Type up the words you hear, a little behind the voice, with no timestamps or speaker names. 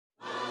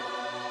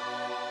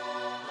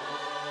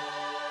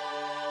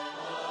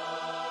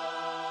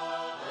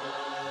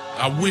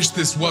I wish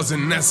this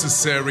wasn't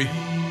necessary,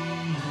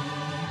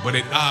 but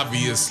it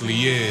obviously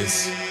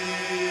is.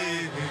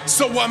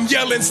 So I'm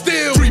yelling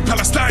still, free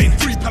Palestine,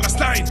 free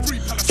Palestine, free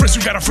Palestine. First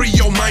you gotta free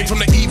your mind from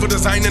the evil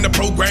design and the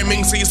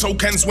programming, so your soul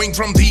can swing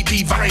from the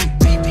divine.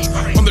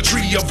 On the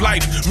tree of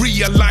life,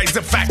 realize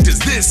the fact is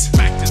this.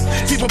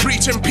 People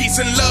preaching peace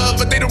and love,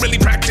 but they don't really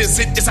practice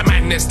it. It's a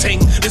madness thing.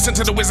 Listen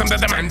to the wisdom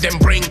that the man them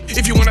bring.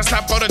 If you wanna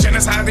stop all the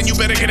genocide, then you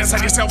better get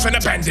inside yourself and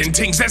abandon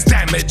things that's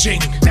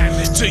damaging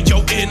to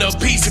your inner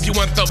peace. If you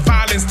want the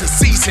violence to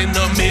cease in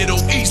the Middle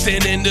East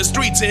and in the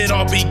streets, it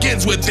all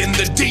begins within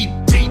the deep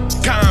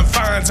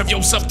confines of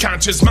your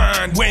subconscious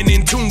mind. When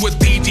in tune with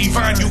the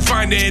divine, you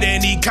find that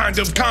any kind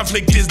of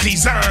conflict is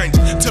designed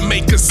to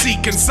make us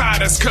seek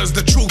inside us, cause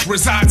the truth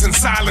resides in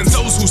silence.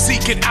 Those who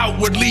seek it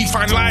outwardly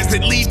find lies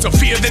that lead to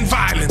fear then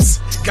violence.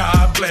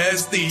 God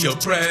bless the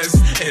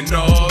oppressed and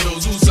all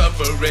those who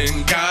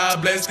suffering.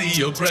 God bless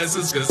the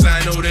oppressors, cause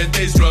I know that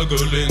they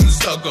struggling,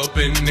 stuck up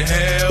in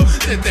hell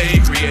that they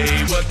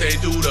create. What they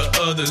do to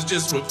others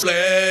just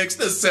reflects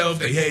the self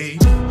they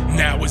hate.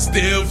 Now it's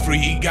still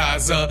free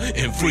Gaza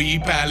and free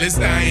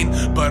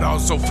Palestine, but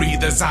also free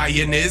the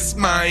Zionist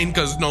mind.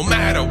 Cause no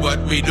matter what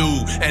we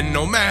do and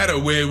no matter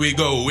where we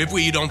go, if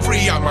we don't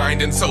free our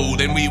mind and soul,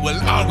 then we will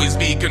always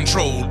be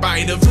controlled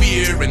by the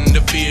fear, and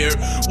the fear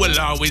will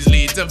always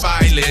lead to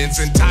violence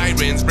and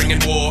tyrants bringing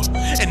war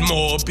and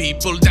more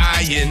people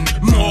dying,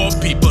 more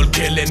people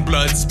killing,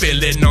 blood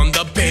spilling on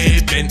the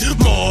pavement,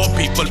 more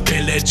people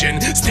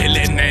pillaging,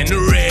 stealing and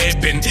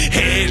raping.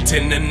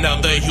 Hating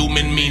another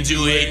human means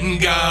you hating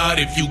God.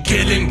 If you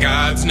killing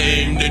God's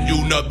name, then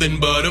you nothing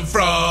but a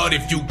fraud.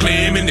 If you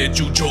claiming that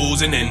you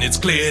chosen and it's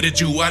clear that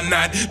you are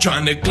not,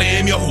 trying to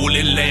claim your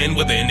holy land,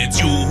 well then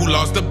it's you who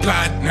lost the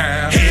plot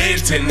now.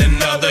 Hating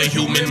another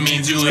human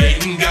means you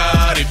hating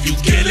God. If you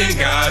killing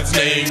God's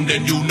name,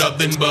 then you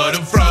nothing but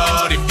a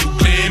fraud. If you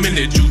claiming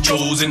that you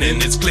chosen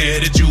and it's clear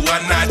that you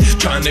are not,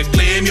 trying to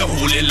claim your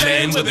holy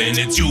land, well then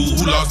it's you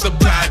who lost the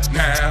plot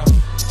now.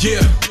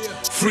 Yeah,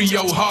 free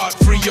your heart,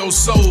 free your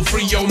soul,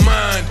 free your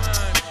mind,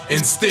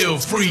 and still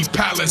free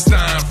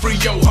Palestine. Free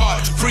your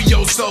heart, free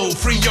your soul,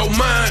 free your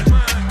mind,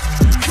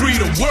 free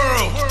the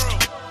world,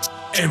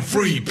 and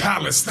free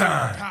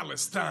Palestine.